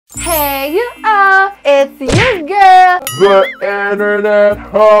Hey, it's your girl, the internet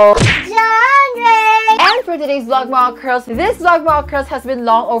hoe, Johnrey! And for today's vlog, mga curls, this vlog, mga curls, has been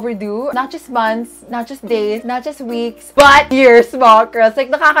long overdue. Not just months, not just days, not just weeks, but years, mga curls.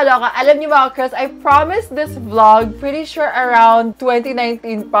 Like, nakakaloka. Alam niyo, mga curls, I promised this vlog, pretty sure around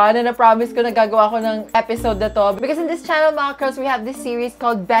 2019 pa, na na-promise ko na gagawa ko ng episode na to. Because in this channel, mga curls, we have this series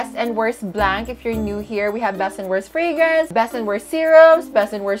called Best and Worst Blank. If you're new here, we have Best and Worst Fragrance, Best and Worst Serums,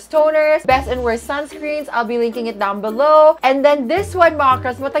 Best and Worst Toners, Best and Worst Sunscreens. I'll be linking it down below. And then this one, mga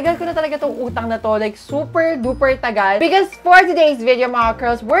curls, matagal ko na talaga tong utang na to. Like, super duper tagal. Because for today's video, mga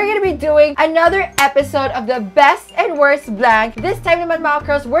curls, we're gonna be doing another episode of the Best and Worst Blank. This time naman, mga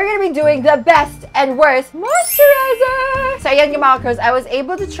curls, we're gonna be doing the Best and Worst Moisturizer. So, ayan yung mga curls. I was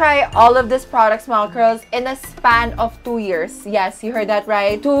able to try all of these products, mga curls, in a span of 2 years. Yes, you heard that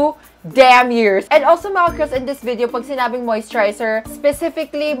right. 2 damn years. And also, mga curls, in this video, pag sinabing moisturizer,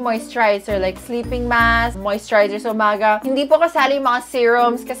 specifically moisturizer, like sleeping mask, moisturizer sa umaga, hindi po kasali yung mga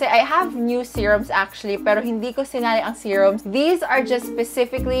serums kasi I have new serums actually, pero hindi ko sinali ang serums. These are just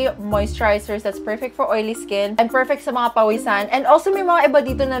specifically moisturizers that's perfect for oily skin and perfect sa mga pawisan. And also, may mga iba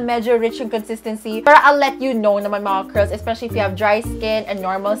dito na medyo rich yung consistency, pero I'll let you know naman, mga curls, especially if you have dry skin and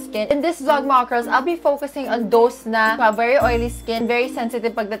normal skin. In this vlog, mga curls, I'll be focusing on those na very oily skin, very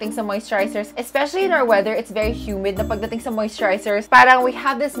sensitive pagdating sa moisturizers, especially in our weather. It's very humid na pagdating sa moisturizers. Parang we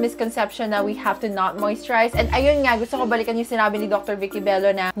have this misconception na we have to not moisturize. And ayun nga, gusto ko balikan yung sinabi ni Dr. Vicky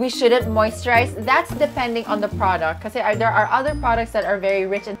Bello na we shouldn't moisturize. That's depending on the product. Kasi there are other products that are very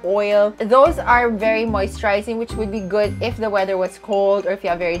rich in oil. Those are very moisturizing, which would be good if the weather was cold or if you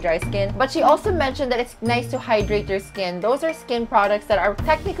have very dry skin. But she also mentioned that it's nice to hydrate your skin. Those are skin products that are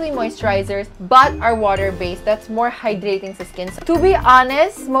technically moisturizers but are water-based. That's more hydrating sa skin. So, to be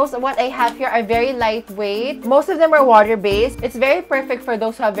honest, most of what I have here are very lightweight. Most of them are water-based. It's very perfect for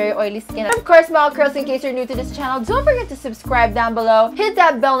those who have very oily skin. And of course, mga curls, in case you're new to this channel, don't forget to subscribe down below. Hit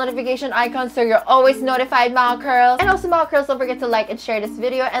that bell notification icon so you're always notified, mga curls. And also, mga curls, don't forget to like and share this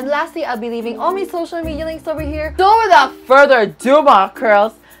video. And lastly, I'll be leaving all my social media links over here. So without further ado, mga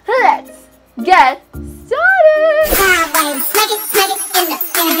curls, let's get started!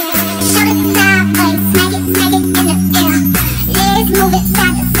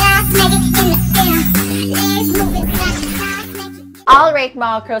 Alright,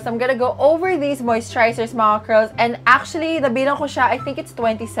 mga curls, I'm gonna go over these moisturizers, mga curls. And actually, nabilang ko siya, I think it's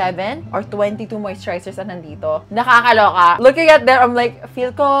 27 or 22 moisturizers na nandito. Nakakaloka. Looking at them, I'm like,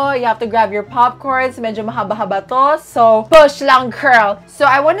 feel ko, you have to grab your popcorns. Medyo mahaba-haba to. So, push lang, curl. So,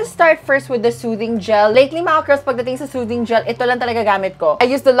 I want to start first with the soothing gel. Lately, mga curls, pagdating sa soothing gel, ito lang talaga gamit ko. I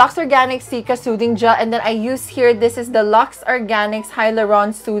use the Lux Organics Cica Soothing Gel, and then I use here, this is the Lux Organics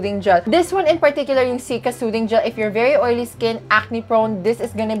Hyaluron Soothing Gel. This one in particular, yung Cica Soothing Gel, if you're very oily skin, acne prone, this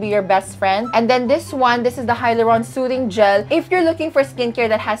is gonna be your best friend. And then this one, this is the Hyaluron Soothing Gel. If you're looking for skincare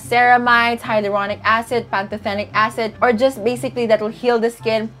that has ceramides, hyaluronic acid, pantothenic acid, or just basically that will heal the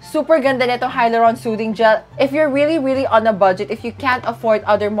skin, super ganda nito Hyaluron Soothing Gel. If you're really on a budget, if you can't afford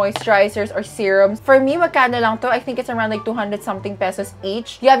other moisturizers or serums, for me, magkano lang to? I think it's around like 200 something pesos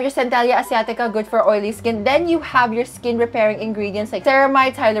each. You have your Centella Asiatica, good for oily skin. Then you have your skin repairing ingredients like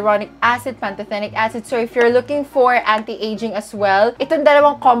ceramides, hyaluronic acid, pantothenic acid. So if you're looking for anti-aging as well, itong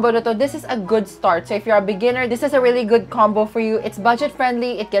dalawang combo na to, this is a good start. So if you're a beginner, this is a really good combo for you. It's budget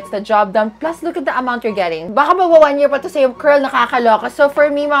friendly, it gets the job done. Plus, look at the amount you're getting. Baka magwa 1 year pa to sa yung curl, nakakaloka. So for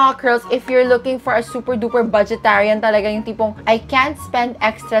me, mga curls, if you're looking for a super duper budgetarian talaga, yung tipong I can't spend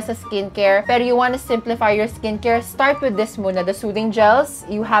extra sa skincare, pero you want to simplify your skincare, start with this muna, the soothing gels.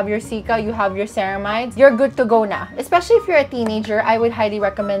 You have your Cica, you have your ceramides, you're good to go na. Especially if you're a teenager, I would highly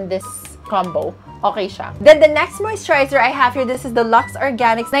recommend this combo. Okay siya. Then the next moisturizer I have here, this is the Lux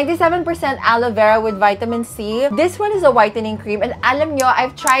Organics 97% aloe vera with vitamin C. This one is a whitening cream, and alam nyo,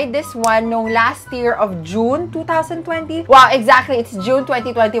 I've tried this one nung last year of June 2020. Wow, exactly, it's June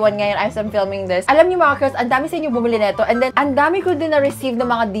 2021 ngayon as I'm filming this. Alam nyo, mga curls, ang dami sa inyo bumili nito, and then ang dami ko din na-receive ng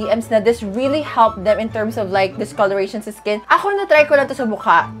mga DMs na this really helped them in terms of like discoloration sa skin. Ako na-try ko lang to sa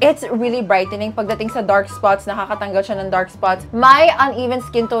mukha. It's really brightening. Pagdating sa dark spots, nakakatanggal siya ng dark spots. My uneven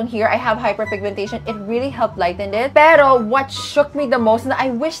skin tone here, I have hyperpigmentation. It really helped lighten it. Pero what shook me the most, na I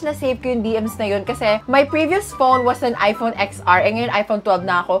wish na save ko yung DMs na yun, kasi my previous phone was an iPhone XR, and ngayon iPhone 12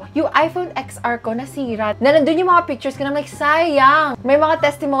 na ako. Yung iPhone XR ko nasira. Na nandun yung mga pictures ko na like, sayang. May mga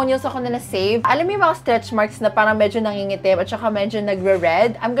testimonials ako na na-save. Alam mo yung mga stretch marks na parang medyo nangingitim at saka medyo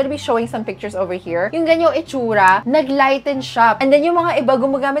nagre-red? I'm gonna be showing some pictures over here. Yung ganyang itsura, nag-lighten siya. And then yung mga iba,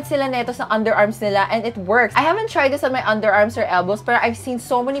 gumagamit sila neto sa underarms nila, and it works. I haven't tried this on my underarms or elbows, pero I've seen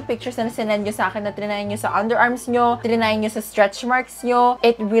so many pictures na sinend nyo sa akin akin na trinay nyo sa underarms nyo, trinay nyo sa stretch marks nyo.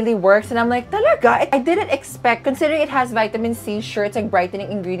 It really works. And I'm like, talaga? I didn't expect, considering it has vitamin C, sure, it's a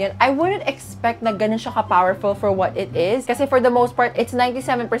brightening ingredient, I wouldn't expect na ganun siya ka-powerful for what it is. Kasi for the most part, it's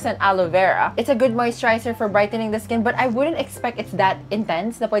 97% aloe vera. It's a good moisturizer for brightening the skin, but I wouldn't expect it's that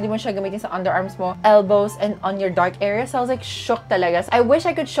intense na pwede mo siya gamitin sa underarms mo, elbows, and on your dark areas. So I was like, shook talaga. So I wish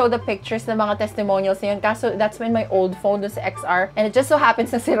I could show the pictures ng mga testimonials na yun. Kaso that's in my old phone dun sa XR. And it just so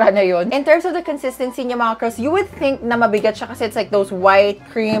happens na sira na yun. In terms of the consistency niya, mga curls, you would think na mabigat siya kasi it's like those white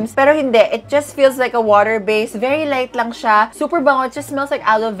creams. Pero hindi. It just feels like a water base. Very light lang siya. Super bango. It just smells like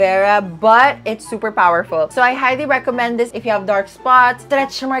aloe vera, but it's super powerful. So I highly recommend this if you have dark spots,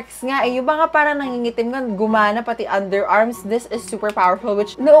 stretch marks nga. Yung mga parang nangingitim nga, gumana pati underarms. This is super powerful,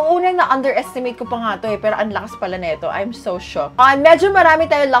 which noong na underestimate ko pa nga to pero ang lakas pala nito. I'm so shocked. Medyo marami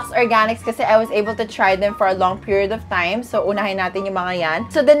tayo Lux Organics kasi I was able to try them for a long period of time. So unahin natin yung mga yan.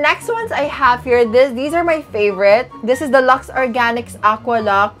 So the next ones I have here, these are my favorite. This is the Lux Organics Aqua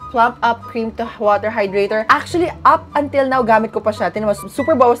Lock Plump Up Cream to Water Hydrator. Actually, up until now, gamit ko pa siya. Tinan mo,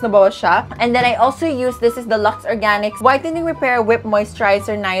 super bawas na bawas siya. And then I also use, this is the Lux Organics Whitening Repair Whip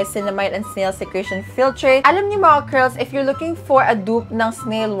Moisturizer, Niacinamide and Snail Secretion Filtrate. Alam niyo mga curls, if you're looking for a dupe ng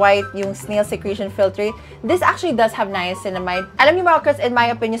Snail White, yung Snail Secretion Filtrate, this actually does have niacinamide. Alam niyo mga curls, in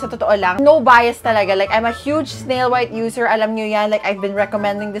my opinion, sa totoo lang, no bias talaga. Like, I'm a huge Snail White user. Alam niyo yan. Like, I've been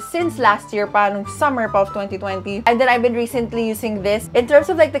recommending this since last year pa, nung summer pa of 2020. And then I've been recently using this. In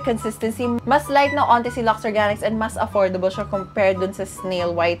terms of like the consistency, mas light na onte si Lux Organics and mas affordable siya compared dun sa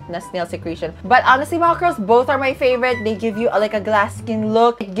Snail White na Snail Secretion. But honestly, mga curls, both are my favorite. They give you like a glass skin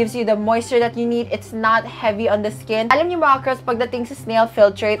look. It gives you the moisture that you need. It's not heavy on the skin. Alam niyo mga curls, pagdating sa Snail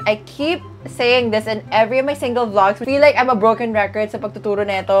Filtrate, I keep saying this in every of my single vlogs. I feel like I'm a broken record sa pagtuturo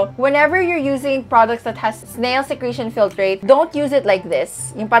nito. Whenever you're using products that has Snail Secretion Filtrate, don't use it like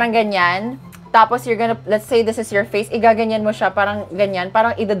this. Yung parang ganyan. Tapos, you're gonna, let's say this is your face, igaganyan mo siya, parang ganyan,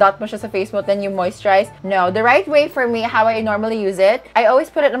 parang idadot mo siya sa face mo, then you moisturize. No, the right way for me, how I normally use it, I always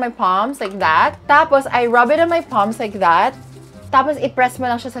put it on my palms, like that. Tapos, I rub it on my palms, like that. Tapos, i-press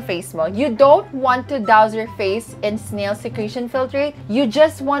mo lang siya sa face mo. You don't want to douse your face in Snail Secretion Filtrate. You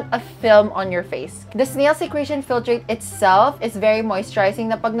just want a film on your face. The Snail Secretion Filtrate itself is very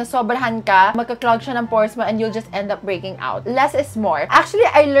moisturizing na pag nasobrahan ka, magka-clog siya ng pores mo and you'll just end up breaking out. Less is more. Actually,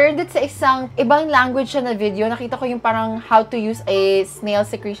 I learned it sa isang ibang language siya na video. Nakita ko yung parang how to use a Snail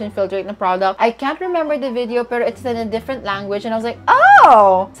Secretion Filtrate na product. I can't remember the video pero it's in a different language and I was like,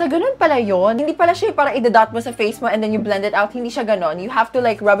 oh! So, ganun pala yun. Hindi pala siya yung parang idadot mo sa face mo and then you blend it out. Hindi siya ganon. You have to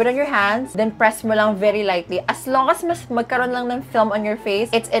like rub it on your hands, then press mo lang very lightly. As long as mas magkaroon lang ng film on your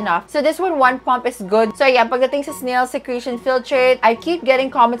face, it's enough. So this one pump is good. So yeah, pagdating sa Snail Secretion Filtrate, I keep getting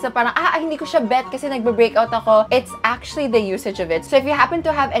comments na parang, hindi ko siya bet kasi nagbe-breakout ako. It's actually the usage of it. So if you happen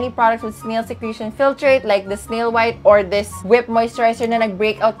to have any products with Snail Secretion Filtrate, like the Snail White or this Whip Moisturizer na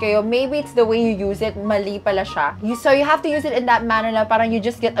nag-breakout kayo, maybe it's the way you use it, mali pala siya. So you have to use it in that manner na parang you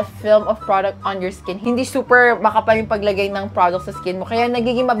just get a film of product on your skin. Hindi super makapal yung paglagay ng product sa skin mo. Kaya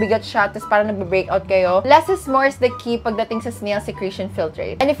nagiging mabigat siya, tapos parang nagbe-breakout kayo. Less is more is the key pagdating sa Snail Secretion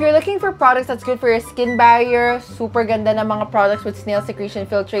Filtrate. And if you're looking for products that's good for your skin barrier, super ganda ng mga products with Snail Secretion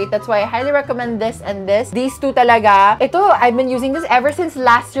Filtrate. That's why I highly recommend this and this. These two talaga. Ito, I've been using this ever since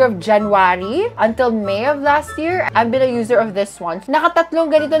last year of January until May of last year. I've been a user of this one. Nakatatlong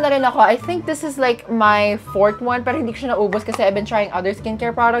ganito na rin ako. I think this is like my fourth one, pero hindi ko siya naubos kasi I've been trying other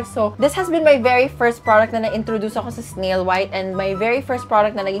skincare products. So, this has been my very first product na na-introduce ako sa Snail White and my very first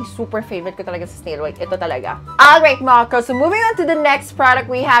product na naging super favorite ko talaga sa Snail White. Ito talaga. Alright, mga girls. So, moving on to the next product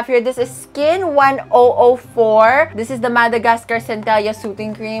we have here. This is Skin 1004. This is the Madagascar Centella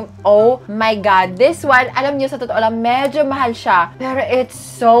Soothing Cream. Oh my God. This one, alam niyo sa totoo lang, medyo mahal siya. Pero it's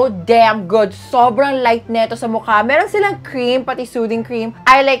so damn good. Sobrang light neto sa mukha. Meron silang cream, pati soothing cream.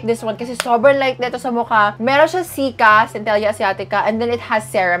 I like this one kasi sobrang light neto sa mukha. Meron siya Cica, Centella Asiatica, and then it has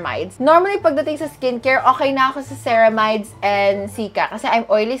ceramides. Normally, pagdating sa skincare, okay na ako sa ceramides and Cica kasi I'm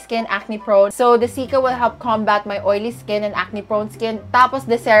oily skin, acne prone. So the Cica will help combat my oily skin and acne prone skin. Tapos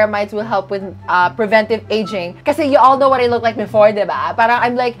the ceramides will help with preventive aging. Kasi you all know what I look like before, diba? Parang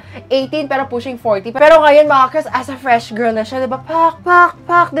I'm like 18 pero pushing 40. Pero ngayon mga girls, as a fresh girl na siya, diba?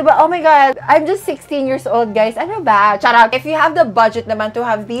 Pak, diba? Oh my God. I'm just 16 years old, guys. Ano ba? Shout out. If you have the budget naman to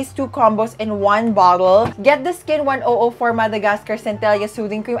have these two combos in one bottle, get the Skin 1004 Madagascar Centella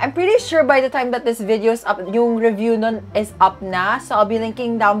Soothing Cream. I'm pretty sure by the time that this video is up, yung review nun is up na. So, I'll be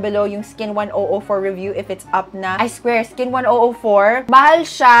linking down below yung Skin 1004 review if it's up na. I swear, Skin 1004, mahal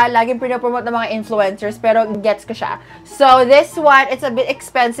siya. Laging pinapromote ng mga influencers, pero gets ko siya. So, this one, it's a bit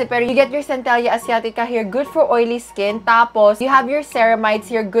expensive, pero you get your Centella Asiatica here, good for oily skin. Tapos, you have your ceramides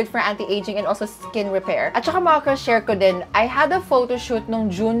here, good for anti-aging and also skin repair. At saka mga share ko din, I had a photo shoot nung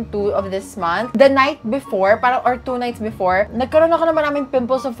June 2 of this month. The night before, parang or 2 nights before, nagkaroon ako ng maraming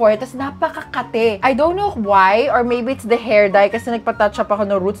pimples sa forehead, tapos napakakate. I don't know why, or maybe it's the hair dye kasi nagpa-touch up ako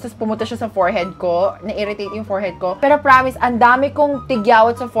ng roots, tapos pumunta siya sa forehead ko, na-irritate yung forehead ko. Pero promise, ang dami kong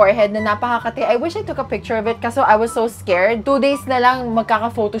tigyawat sa forehead na napakakate. I wish I took a picture of it kasi I was so scared. 2 days na lang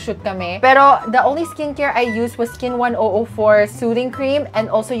magkaka-photoshoot kami. Pero the only skincare I used was Skin 1004 Soothing Cream and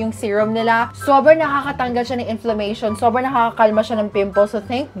also yung serum nila. Sobrang nakakatanggal siya ng inflammation. Sobrang nakakakalma siya ng pimples. So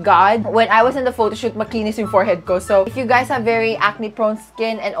thank God, when I was in the photoshoot, makinis yung forehead ko. So if you guys have very acne-prone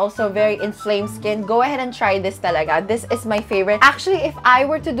skin and also very inflamed skin, go ahead and try this talaga. This is my favorite. Actually, if I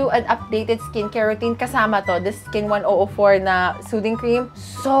were to do an updated skincare routine, kasama to, this Skin 1004 na Soothing Cream,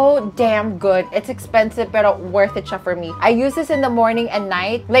 so damn good. It's expensive pero worth it siya for me. I use this in the morning and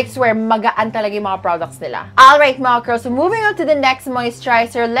night. Like, swear, magaan talaga yung mga products nila. Alright, mga curls. So moving on to the next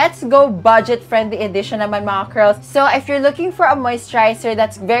moisturizer, let's go budget-friendly edition naman, mga curls. So if you're looking for a moisturizer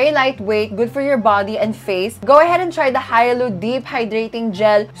that's very lightweight, good for your body and face, go ahead and try the helloooo Deep Hydrating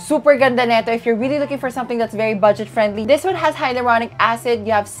Gel. Super ganda neto if you're really looking for something that's very budget-friendly. This one has hyaluronic acid,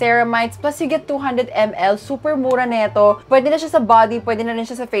 you have ceramides, plus you get 200 ml. Super mura neto. Pwede na siya sa body, pwede na rin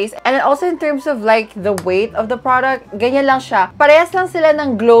siya sa face. And then also in terms of like the weight of the product, ganyan lang siya. Parehas lang sila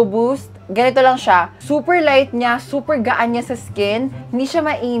ng Glow Boost. Ganito lang siya. Super light niya, super gaan niya sa skin. Hindi siya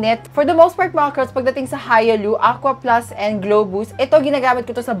mainit. For the most part, mga curls, pagdating sa helloooo, Aqua Plus, and Glow Boost, ito ginagamit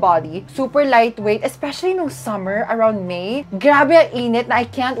ko to sa body. Super lightweight, especially nung summer, around May. Grabe ang init na I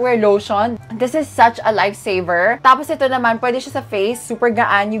can't wear lotion. This is such a lifesaver. Tapos ito naman, pwede siya sa face. Super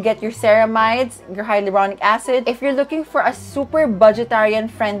gaan. You get your ceramides, your hyaluronic acid. If you're looking for a super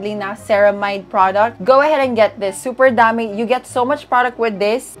budgetarian-friendly na ceramide product, go ahead and get this. Super dami. You get so much product with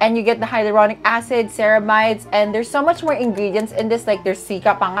this, and you get the hyaluronic acid, ceramides, and there's so much more ingredients in this, like there's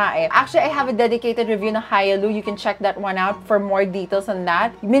sika pa nga eh. Actually, I have a dedicated review ng helloooo. You can check that one out for more details on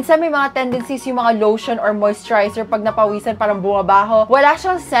that. Minsan may mga tendencies yung mga lotion or moisturizer pag napawisan parang bumabaho. Wala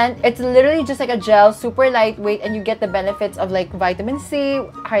siyang scent. It's literally just like a gel, super lightweight, and you get the benefits of like vitamin C,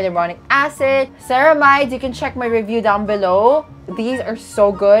 hyaluronic acid, ceramides. You can check my review down below. These are so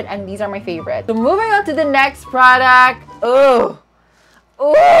good, and these are my favorite. So moving on to the next product. Ooh!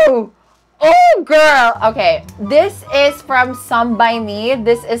 Ooh! Oh, girl! Okay, this is from Some By Me.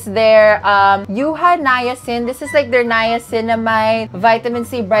 This is their Yuha Niacin. This is like their niacinamide vitamin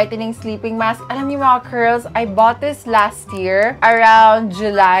C brightening sleeping mask. Alam niyo mga curls, I bought this last year around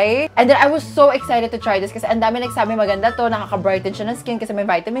July. And then I was so excited to try this kasi ang dami nagsabi maganda to, nakaka-brighten siya ng skin kasi may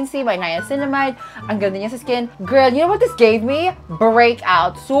vitamin C, may niacinamide. Ang ganda niya sa skin. Girl, you know what this gave me?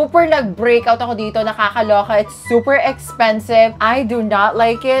 Breakout. Super nag-breakout ako dito. Nakakaloka. It's super expensive. I do not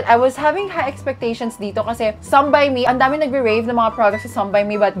like it. I was having high expectations dito kasi Some By Me, ang dami nagre-rave ng mga products sa Some By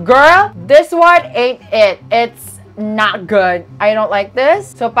Me, but girl, this one ain't it. It's not good. I don't like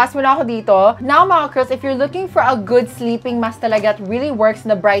this. So, pass mo na ako dito. Now, mga curls, if you're looking for a good sleeping mask talaga that really works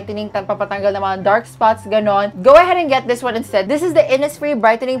na brightening, papatanggal ng mga dark spots, ganon, go ahead and get this one instead. This is the Innisfree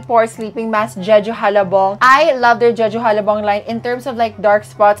Brightening Pore Sleeping Mask Jeju Halabong. I love their Jeju Halabong line in terms of like dark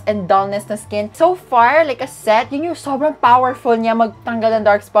spots and dullness na skin. So far, like a set, yun yung sobrang powerful niya magtanggal ng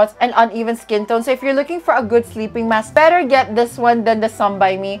dark spots and uneven skin tone. So, if you're looking for a good sleeping mask, better get this one than the Some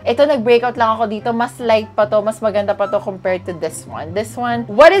By Me. Ito, nag-breakout lang ako dito. Mas light pa to, mas maganda pa to compared to this one. This one,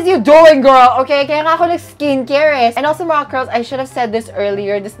 what is you doing, girl? Okay, kaya nga ako nag-skincare eh. And also, mga curls, I should have said this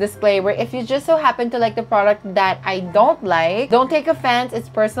earlier, this disclaimer. If you just so happen to like the product that I don't like, don't take offense.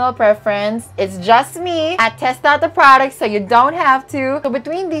 It's personal preference. It's just me. I test out the product so you don't have to. So,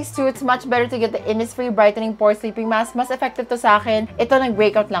 between these two, it's much better to get the Innisfree Brightening Pore Sleeping Mask. Mas effective to sa akin. Ito,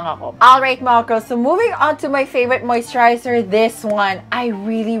 nag-breakout lang ako. Alright, mga curls. So, moving on to my favorite moisturizer, this one. I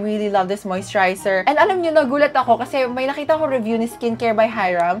really, really love this moisturizer. And alam niyo, nagulat ako kasi may nakita ko review ni Skincare by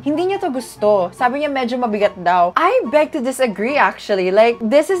Hiram. Hindi niya to gusto. Sabi niya medyo mabigat daw. I beg to disagree actually. Like,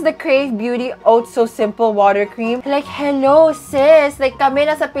 this is the Crave Beauty Oat So Simple Water Cream. Like, hello sis. Like, kami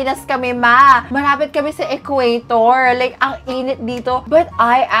nasa Pinas kami, ma. Malapit kami sa equator. Like, ang init dito. But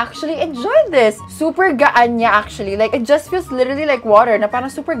I actually enjoyed this. Super gaan niya actually. Like, it just feels literally like water na parang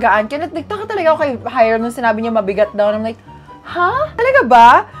super gaan. Kaya nagtaka talaga ako kay Hiram nung sinabi niya mabigat daw. And I'm like, huh? Talaga ba?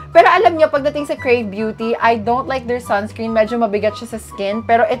 Pero alam nyo, pagdating sa Crave Beauty, I don't like their sunscreen. Medyo mabigat siya sa skin.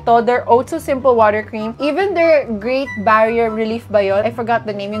 Pero ito, their Oh So Simple Water Cream, even their Great Barrier Relief ba yun? I forgot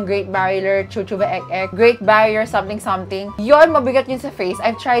the name, yung Great Barrier, Chuchuba Ek. Great Barrier something. Yun, mabigat yun sa face.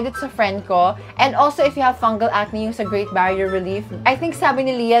 I've tried it sa friend ko. And also, if you have fungal acne, yung sa Great Barrier Relief, I think sabi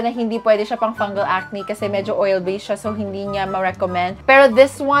ni Leah na hindi pwede siya pang fungal acne kasi medyo oil-based siya, so hindi niya ma-recommend. Pero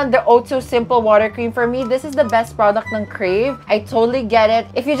this one, the Oh So Simple Water Cream, for me, this is the best product ng Crave. I totally get it.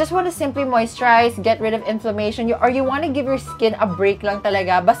 If you just want to simply moisturize, get rid of inflammation, or you want to give your skin a break lang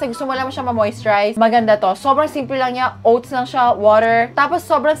talaga, basta gusto mo lang siya ma-moisturize, maganda to. Sobrang simple lang niya. Oats lang siya, water. Tapos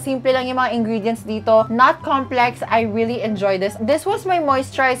sobrang simple lang yung mga ingredients dito. Not complex. I really enjoy this. This was my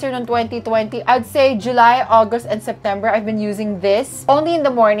moisturizer noong 2020. I'd say July, August, and September, I've been using this. Only in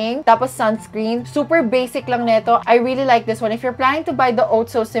the morning. Tapos sunscreen. Super basic lang neto. I really like this one. If you're planning to buy the Oh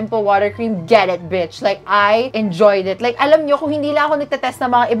So Simple Water Cream, get it, bitch. Like, I enjoyed it. Like, alam nyo, kung hindi lang ako nagtetest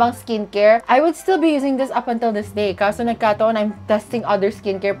ng mga ibang skincare, I would still be using this up until this day. Kaso nagkataon, I'm testing other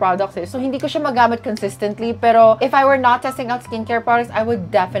skincare products eh. So, hindi ko siya magamit consistently. Pero, if I were not testing out skincare products, I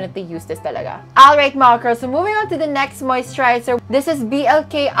would definitely use this talaga. Alright, mga girls. So, moving on to the next moisturizer. This is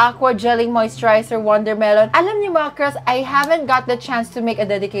BLK Aqua Jelly Moisturizer Wondermelon. Alam niyo mga girls, I haven't got the chance to make a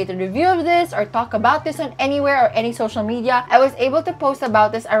dedicated review of this or talk about this on anywhere or any social media. I was able to post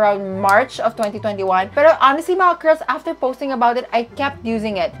about this around March of 2021. Pero honestly mga girls, after posting about it, I kept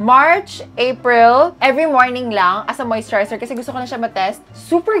using it. March, April, every morning lang as a moisturizer kasi gusto ko na siya matest.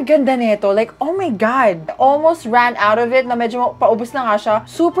 Super ganda nito. Like, oh my God. I almost ran out of it na medyo paubos na nga siya.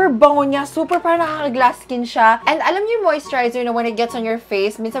 Super bango niya. Super parang nakaka-glass skin siya. And alam niyo yung moisturizer na when it gets on your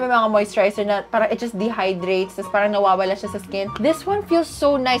face, minsan may mga moisturizer na parang it just dehydrates, tapos parang nawawala siya sa skin. This one feels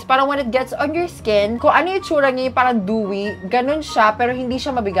so nice. Parang when it gets on your skin, kung ano yung tsura niya, yung parang dewy, ganun siya, pero hindi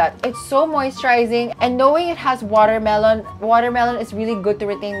siya mabigat. It's so moisturizing, and knowing it has watermelon is really good to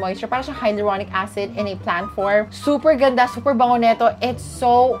retain moisture. Parang siyang hyaluronic acid in a plant form. Super ganda, super bango neto. It's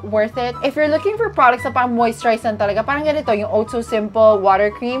so worth it. If you're looking for products na parang moisturizing talaga, parang ganito, yung Oh So Simple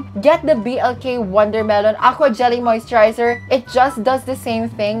Water Cream, get the BLK Wondermelon Aqua Jelly Moisturizer. It just does the same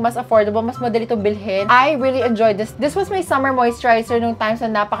thing. Mas affordable, mas madali itong bilhin. I really enjoyed this. This was my summer moisturizer nung times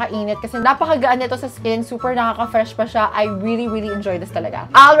na napaka-init kasi napakagaan nito sa skin. Super nakaka-fresh pa siya. I really enjoyed this talaga.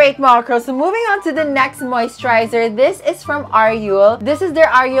 Alright mga girls, so moving on to the next moisturizer. This is from Ariel. This is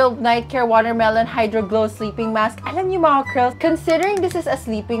their Ariel Night Care Watermelon Hydro Glow Sleeping Mask. Alam niyo mga girls, considering this is a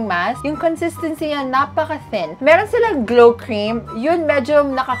sleeping mask, yung consistency niya napaka-thin. Meron silang glow cream. Yun medyo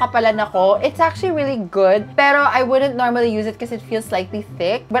nakakapalan ako. It's actually really good, pero I wouldn't normally use it because it feels slightly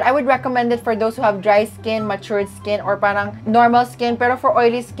thick. But I would recommend it for those who have dry skin, matured skin, or parang normal skin. Pero for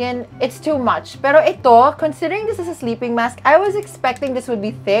oily skin, it's too much. Pero ito, considering this is a sleeping mask, I was expecting this would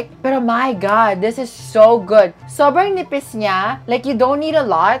be thick. Pero my God, this is so good. Sobrang nipis niya. Like, you don't need a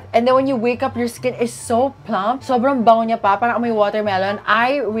lot. And then when you wake up, your skin is so plump. Sobrang bango niya pa. Parang amoy watermelon.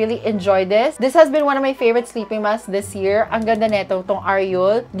 I really enjoy this. This has been one of my favorite sleeping masks this year. Ang ganda neto, tong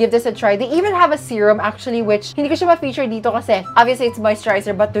Ariel. Give this a try. They even have a serum actually, which hindi ko siya ma-feature dito kasi obviously it's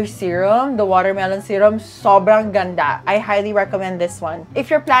moisturizer, but their serum, the watermelon serum, sobrang ganda. I highly recommend this one. If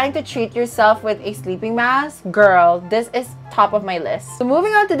you're planning to treat yourself with a sleeping mask, girl, this is top of my list. So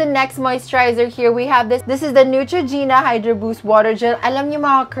moving on to the next moisturizer here, we have this. This is the Neutrogena Hydro Boost Water Gel. Alam niyo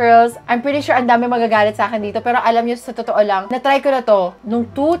mga curls, I'm pretty sure ang dami magagalit sa akin dito, pero alam niyo sa totoo lang, na-try ko na to nung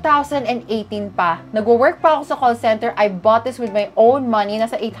 2018 pa. Nagwo-work pa ako sa call center. I bought this with my own money.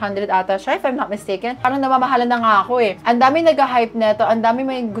 Nasa 800 ata siya, if I'm not mistaken. Parang namamahalan na nga ako eh. Ang dami nag-hype neto, ang dami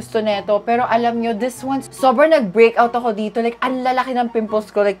may gusto neto, pero alam niyo, this one, sobrang nag-breakout ako dito. Like, ang lalaki ng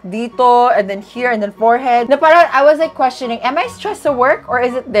pimples ko. Like, dito, and then here, and then forehead. Na parang, I was like questioning, am I stressed to work or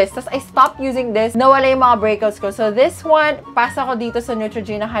is it this? Tapos I stopped using this. Nawala yung mga breakouts ko. So this one, pasa ko dito sa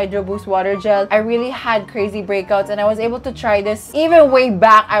Neutrogena Hydro Boost Water Gel. I really had crazy breakouts and I was able to try this even way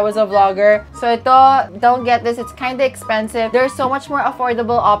back I was a vlogger. So ito, don't get this. It's kind of expensive. There's so much more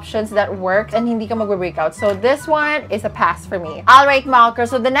affordable options that work and hindi ka magbe-breakout. So this one is a pass for me. Alright, Malker.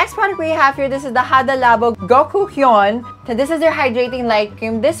 So the next product we have here, this is the Hada Labo Goku Hyon. So this is their hydrating light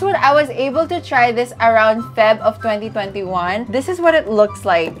cream. This one, I was able to try this around Feb of 2021. This is what it looks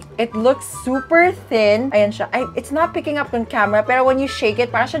like. It looks super thin. Ayan siya. It's not picking up on camera, pero when you shake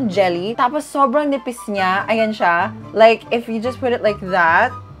it, parang siyang jelly. Tapos sobrang nipis niya. Ayan siya. Like, if you just put it like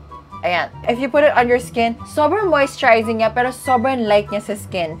that, Ayan. If you put it on your skin, sobrang moisturizing niya, pero sobrang light niya sa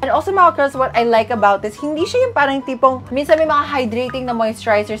skin. And also mga curls, what I like about this, hindi siya yung parang tipong, minsan may mga hydrating na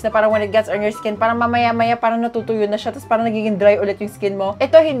moisturizers na parang when it gets on your skin, parang mamaya-maya parang natutuyo na siya, tapos parang nagiging dry ulit yung skin mo.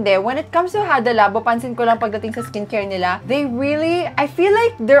 Ito hindi. When it comes to HAHAHAHAHAH, pansin ko lang pagdating sa skincare nila, they really, I feel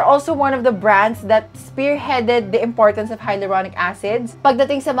like they're also one of the brands that spearheaded the importance of hyaluronic acids.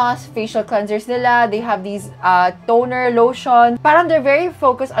 Pagdating sa mga facial cleansers nila, they have these toner, lotion. Parang they're very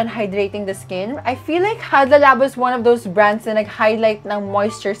focused on hydrating the skin. I feel like HAHAHAHAH is one of those brands na nag-highlight ng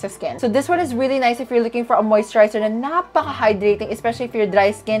moisture sa skin. So this one is really nice if you're looking for a moisturizer na napaka-hydrating, especially if you're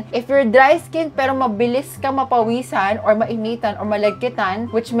dry skin. If you're dry skin pero mabilis ka mapawisan or mainitan or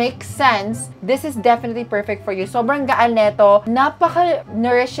malagkitan, which makes sense, this is definitely perfect for you. Sobrang gaan neto,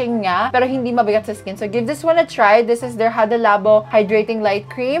 napaka-nourishing nga, pero hindi mabigat sa skin. So give this one a try. This is their HAHAHAHAH Hydrating Light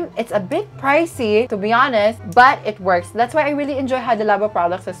Cream. It's a bit pricey, to be honest, but it works. That's why I really enjoy HAHAHAHAH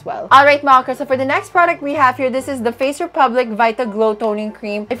products as well. Alright mga girls, so for the next product we have here, this is the Face Republic Vita Glow Toning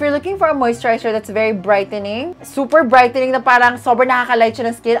Cream. If you're looking for a moisturizer that's very brightening, super brightening na parang sobrang nakaka-light siya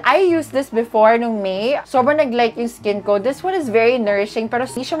ng skin. I used this before nung May. Sobrang nag-light yung skin ko. This one is very nourishing pero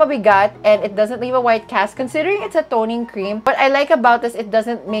hindi siya mabigat and it doesn't leave a white cast considering it's a toning cream. What I like about this, it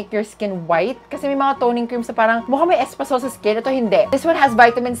doesn't make your skin white. Kasi may mga toning creams na parang mukhang may espresso sa skin. Ito hindi. This one has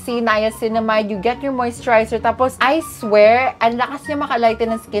vitamin C, niacinamide. You get your moisturizer. Tapos, I swear, ang lakas niya makalighten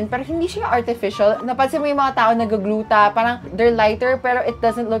ng skin pero hindi siya artificial. Napansin mo yung mga tao nag-gluta. Parang they're lighter pero it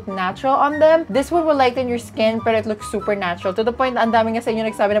doesn't look natural on them. This one will lighten your skin pero it looks super natural. To the point, ang dami nga sa inyo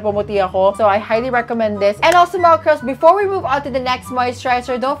nagsabi na pumuti ako. So, I highly recommend this. And also, mga curls, before we move on to the next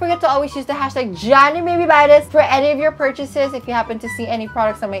moisturizer, don't forget to always use the hashtag JohnnyMaybeBuy for any of your purchases. If you happen to see any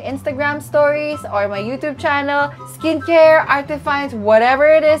products on my Instagram stories or my YouTube channel, skincare, artifacts, whatever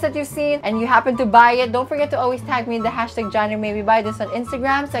it is that you've seen, and you happen to buy it, don't forget to always tag me in the hashtag JohnnyMaybeBuy this on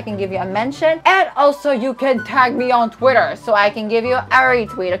Instagram so I can give you a mention. And also, you can tag me on Twitter so I can give you a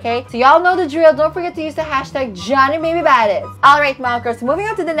retweet, okay? So y'all know the drill. Don't forget to use the hashtag JohnnyMaybeBuy. Alright, mga girls, moving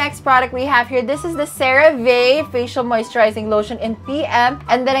on to the next product we have here. This is the CeraVe Facial Moisturizing Lotion in PM.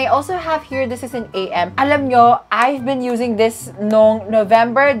 And then I also have here, this is in AM. Alam nyo, I've been using this nung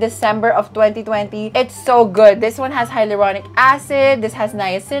November, December of 2020. It's so good. This one has hyaluronic acid. This has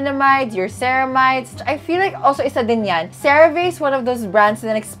niacinamide, your ceramides. I feel like also isa din yan. CeraVe is one of those brands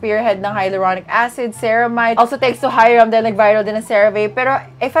na nag-spearhead ng hyaluronic acid, ceramide. Also thanks to Hiram, dahil nag-viral din ng CeraVe. Pero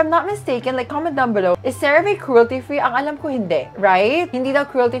if I'm not mistaken, like comment down below, is CeraVe cruelty-free? Ang alam ko hindi, right? Hindi daw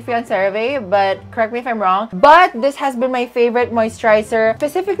cruelty-free on CeraVe, but correct me if I'm wrong. But this has been my favorite moisturizer,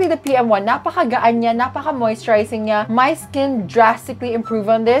 specifically the PM1. Napakagaan niya, napaka-moisturizing niya. My skin drastically improved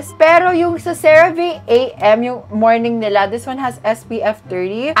on this. Pero yung sa CeraVe AM, yung morning nila, this one has SPF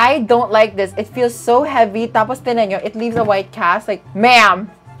 30. I don't like this. It feels so heavy. Tapos tinan nyo, it leaves a white cast. Like, ma'am,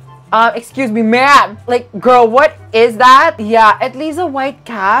 excuse me, ma'am. Like, girl, what is that? Yeah, it leaves a white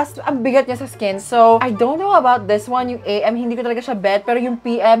cast. Ang bigat niya sa skin. So, I don't know about this one. Yung AM, hindi ko talaga siya bet. Pero yung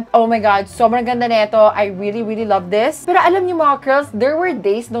PM, oh my God, sobrang ganda nito. I really, really love this. Pero alam niyo mga girls, there were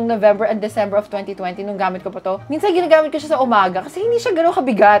days nung November and December of 2020 nung gamit ko pa to. Minsan ginagamit ko siya sa umaga kasi hindi siya gano'ng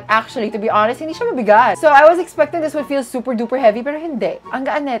kabigat. Actually, to be honest, hindi siya mabigat. So, I was expecting this would feel super duper heavy, pero hindi. Ang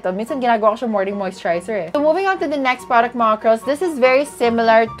gaan nito. Minsan ginagawa ko siya morning moisturizer eh. So, moving on to the next product mga girls, this is very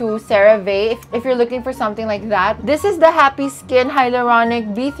similar to CeraVe if you're looking for something like that. This is the Happy Skin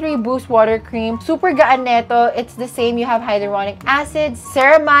Hyaluronic B3 Boost Water Cream. Super gaan neto. It's the same. You have hyaluronic acid,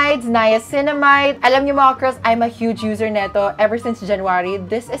 ceramides, niacinamide. Alam niyo mga girls, I'm a huge user neto ever since January.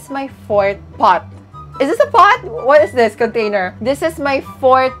 This is my 4th pot. Is this a pot? What is this container? This is my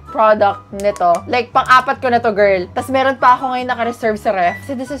 4th product nito. Like, pang-apat ko na to, girl. Tapos meron pa ako ngayon naka-reserve sa ref.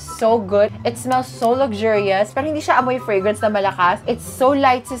 So, this is so good. It smells so luxurious. Pero hindi siya amoy fragrance na malakas. It's so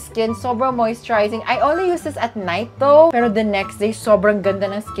light sa skin. Sobrang moisturizing. I only use this at night though. Pero the next day, sobrang ganda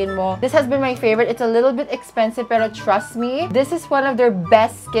ng skin mo. This has been my favorite. It's a little bit expensive, pero trust me, this is one of their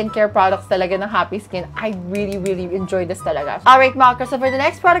best skincare products talaga ng Happy Skin. I really, really enjoy this talaga. Alright, mga girls. So, for the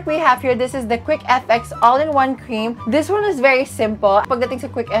next product we have here, this is the Quick FX All-in-One Cream. This one is very simple. Pagdating sa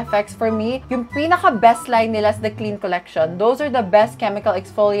Quick FX, for me, yung pinaka-best line nila is the Clean Collection. Those are the best chemical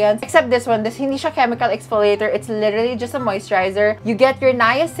exfoliants. Except this one. This hindi siya chemical exfoliator. It's literally just a moisturizer. You get your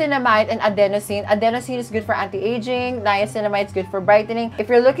niacinamide and adenosine. Adenosine is good for anti-aging. Niacinamide is good for brightening.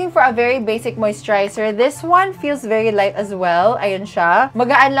 If you're looking for a very basic moisturizer, this one feels very light as well. Ayun siya.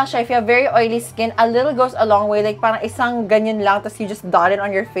 Magaan lang siya. If you have very oily skin, a little goes a long way. Like, parang isang ganyan lang, tapos you just dot it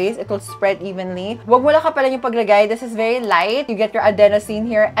on your face. It will spread evenly. Huwag mo lang kapalan yung paglagay. This is very light. You get your adenosine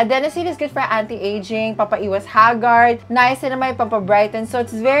here Adenosine is good for anti-aging, papaiwas haggard. Niacinamide, pampabrighten. So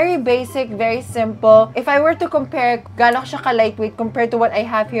it's very basic, very simple. If I were to compare gano'n siya ka-lightweight compared to what I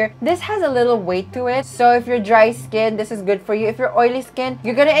have here, this has a little weight to it. So if you're dry skin, this is good for you. If you're oily skin,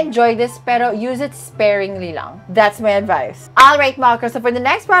 you're gonna enjoy this, pero use it sparingly lang. That's my advice. Alright, mga girls, so for the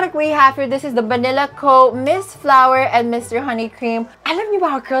next product we have here, this is the Vanilla Co. Miss Flower and Mr. Honey Cream. Alam niyo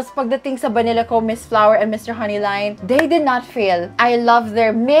mga girls, pagdating sa Vanilla Co. Miss Flower and Mr. Honey line, they did not fail. I love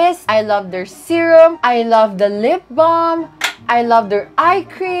their mist, I love their serum, I love the lip balm, I love their eye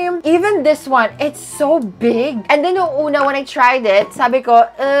cream. Even this one, it's so big. And then nung una, when I tried it, sabi ko,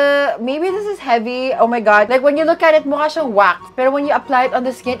 maybe this is heavy. Oh my God. Like when you look at it, mukha siyang wax. Pero when you apply it on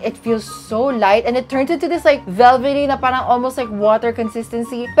the skin, it feels so light. And it turns into this like velvety na parang almost like water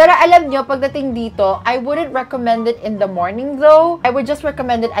consistency. Pero alam nyo, pagdating dito, I wouldn't recommend it in the morning though. I would just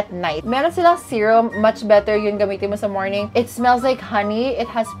recommend it at night. Meron silang serum, much better yun gamitin mo sa morning. It smells like honey. It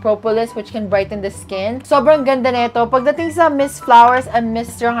has propolis which can brighten the skin. Sobrang ganda nito. Pagdating sa Miss Flowers and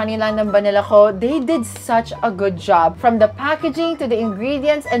Mr. Honey line ng Vanilla Co., they did such a good job. From the packaging to the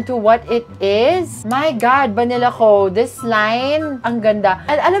ingredients and to what it is. My God, Vanilla Co., this line, ang ganda.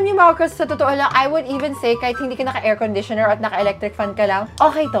 And alam niyo mga girls, sa totoo lang, I would even say kahit hindi ka naka-air conditioner at naka-electric fan ka lang,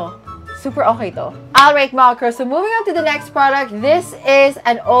 okay to. Super okay to. Alright, mga girls, so moving on to the next product. This is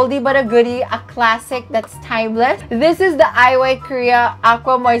an oldie but a goodie, a classic that's timeless. This is the IY Korea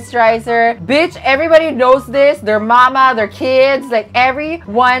Aqua Moisturizer. Bitch, everybody knows this. Their mama, their kids, like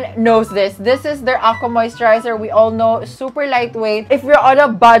everyone knows this. This is their Aqua Moisturizer. We all know, super lightweight. If you're on a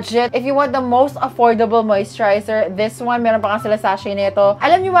budget, if you want the most affordable moisturizer, this one, meron pa nga sila sachet nito.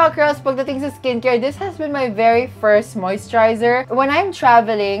 Alam niyo mga girls, pagdating sa skincare, this has been my very first moisturizer. When I'm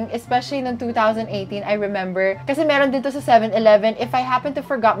traveling, especially in 2018, I remember, kasi meron dito sa 7-Eleven, if I happen to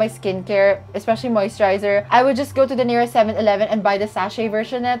forgot my skincare, especially moisturizer, I would just go to the nearest 7-Eleven and buy the sachet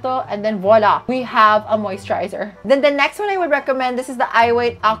version nito, and then voila, we have a moisturizer. Then the next one I would recommend, this is the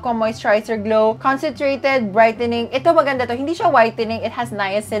iWhite Aqua Moisturizer Glow Concentrated Brightening. Ito maganda to, hindi siya whitening, it has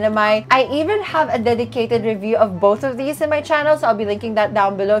niacinamide. I even have a dedicated review of both of these in my channel, so I'll be linking that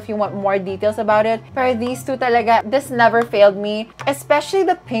down below if you want more details about it. Pero these two talaga, this never failed me. Especially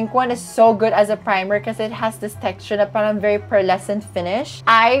the pink one is so good as a primer because it has this texture na parang very pearlescent finish.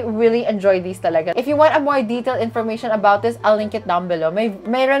 I really enjoy these talaga. If you want a more detailed information about this, I'll link it down below.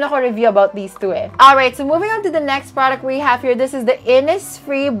 Mayroon ako review about these two eh. Alright, so moving on to the next product we have here. This is the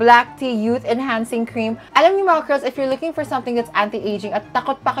Innisfree Black Tea Youth Enhancing Cream. Alam niyo mga girls, if you're looking for something that's anti-aging at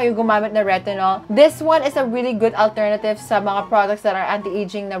takot pa kayo gumamit na retinol, this one is a really good alternative sa mga products that are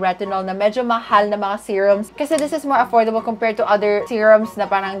anti-aging na retinol na medyo mahal na mga serums. Kasi this is more affordable compared to other serums na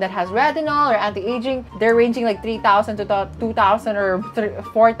parang that has retinol or anti-aging. They're ranging like 3,000 to 2,000 or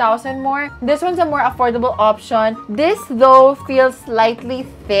 4,000 more. This one's a more affordable option. This though feels slightly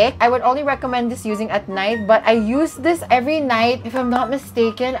thick. I would only recommend this using at night, but I use this every night, if I'm not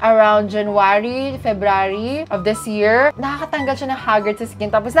mistaken, around January, February of this year. Nakakatanggal siya ng haggard sa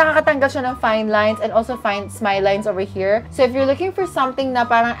skin. Tapos nakakatanggal siya ng fine lines and also fine smile lines over here. So if you're looking for something na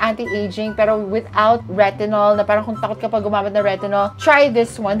parang anti-aging pero without retinol, na parang kung takot ka pa gumamit na retinol, try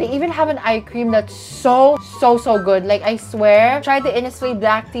this one. They even have an eye cream that's so good. Like, I swear, try the Innisfree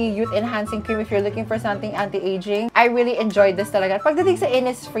Black Tea Youth Enhancing Cream if you're looking for something anti-aging. I really enjoyed this talaga. Pagdating sa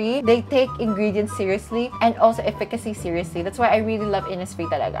Innisfree, they take ingredients seriously and also efficacy seriously. That's why I really love Innisfree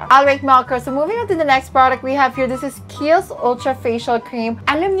talaga. Alright, mga curls, so moving on to the next product we have here. This is Kiehl's Ultra Facial Cream.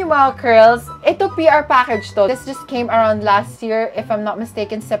 Alam niyo mga curls, ito PR package to. This just came around last year, if I'm not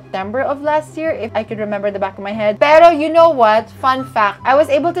mistaken, September of last year, if I could remember the back of my head. Pero you know what? Fun fact, I was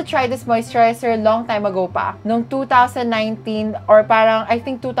able to try this moisturizer long time ago pa. Noong 2019 or parang, I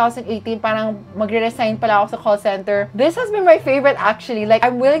think 2018, parang magre-resign pala ako sa call center. This has been my favorite actually. Like,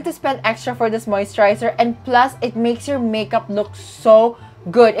 I'm willing to spend extra for this moisturizer, and plus, it makes your makeup look so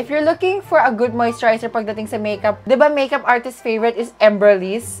good. If you're looking for a good moisturizer pagdating sa makeup, diba makeup artist favorite is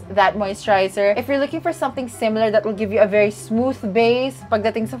Emberly's, that moisturizer. If you're looking for something similar that will give you a very smooth base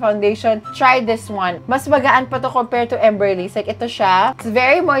pagdating sa foundation, try this one. Mas magaan pa to compared to Emberly's. Like, ito siya. It's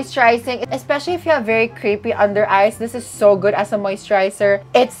very moisturizing, especially if you have very crepey under eyes. This is so good as a moisturizer.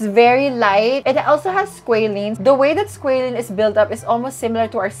 It's very light. It also has squalene. The way that squalene is built up is almost similar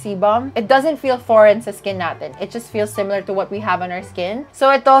to our sebum. It doesn't feel foreign sa skin natin. It just feels similar to what we have on our skin. So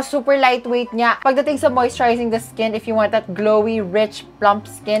ito, super lightweight niya. Pagdating sa moisturizing the skin, if you want that glowy, rich, plump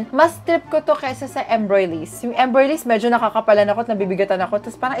skin, mas trip ko to kaysa sa Embroilis. Yung Embroilis, medyo nakakapalan ako at nabibigatan ako.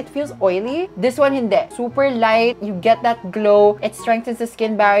 Tapos parang it feels oily. This one, hindi. Super light. You get that glow. It strengthens the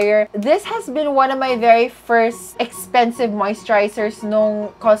skin barrier. This has been one of my very first expensive moisturizers nung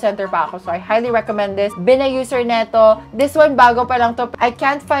call center pa ako. So I highly recommend this. Been a user neto. This one, bago pa lang to. I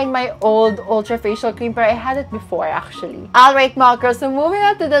can't find my old Ultra Facial Cream, but I had it before actually. Alright mga girls, so moving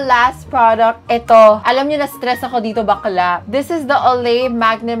on to the last product. Ito, alam niyo na stress ako dito bakla. This is the Olay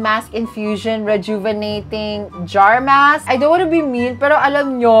Magna Mask Infusion Rejuvenating Jar Mask. I don't want to be mean, pero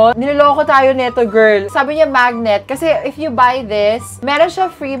alam nyo, niloloko tayo neto girl. Sabi niya magnet, kasi if you buy this, meron siya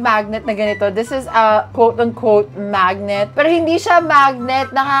free magnet na ganito. This is a quote-unquote magnet. Pero hindi siya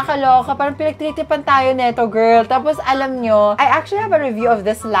magnet, nakakaloka. Parang pinagtitipan tayo neto girl. Tapos alam nyo, I actually have a review of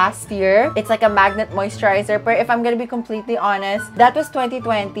this last year. It's like a magnet moisturizer, but if I'm gonna be completely honest, that was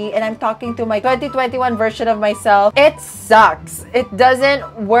 2020 and I'm talking to my 2021 version of myself. It sucks. It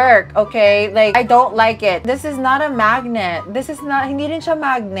doesn't work, okay? Like, I don't like it. This is not a magnet. This is not, hindi rin siya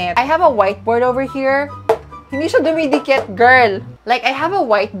magnet. I have a whiteboard over here. Hindi siya dumidikit, girl. Like, I have a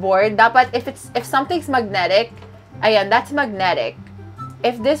whiteboard. Dapat, if something's magnetic, ayan, that's magnetic.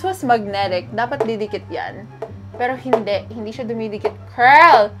 If this was magnetic, dapat didikit yan. Pero hindi. Hindi siya dumidikit.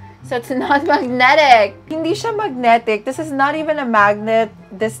 Girl! So it's not magnetic. Hindi siya magnetic. This is not even a magnet.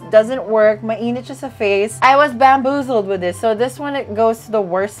 This doesn't work. Mainit siya sa face. I was bamboozled with this. So this one, it goes to the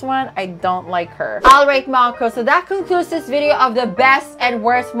worst one. I don't like her. Alright mga girls, so that concludes this video of the best and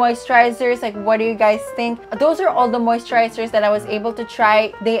worst moisturizers. Like, what do you guys think? Those are all the moisturizers that I was able to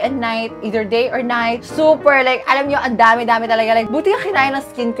try day and night. Either day or night. Super, like, alam nyo, ang dami-dami talaga. Like, buti nga kinain ng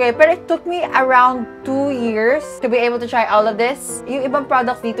skin ko eh. Pero it took me around 2 years to be able to try all of this. Yung ibang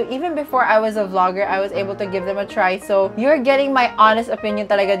products dito, even before I was a vlogger, I was able to give them a try. So, you're getting my honest opinion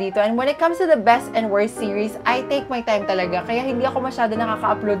talaga dito. And when it comes to the best and worst series, I take my time talaga. Kaya hindi ako masyado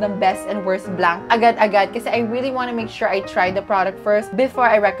nakaka-upload ng best and worst blank agad-agad. Kasi I really want to make sure I try the product first before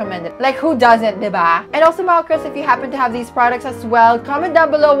I recommend it. Like, who doesn't, diba? And also, mga girls, if you happen to have these products as well, comment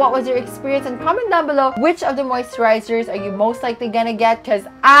down below what was your experience and comment down below which of the moisturizers are you most likely gonna get, because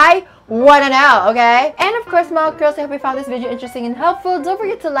I wanna know, okay? And of course, mga girls, I hope you found this video interesting and helpful. Don't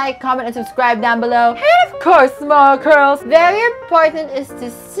forget to like, comment, and subscribe down below. And of course, mga girls, very important is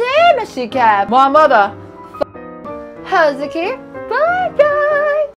to say, shumikep, my mother, how's it here? Bye, guys!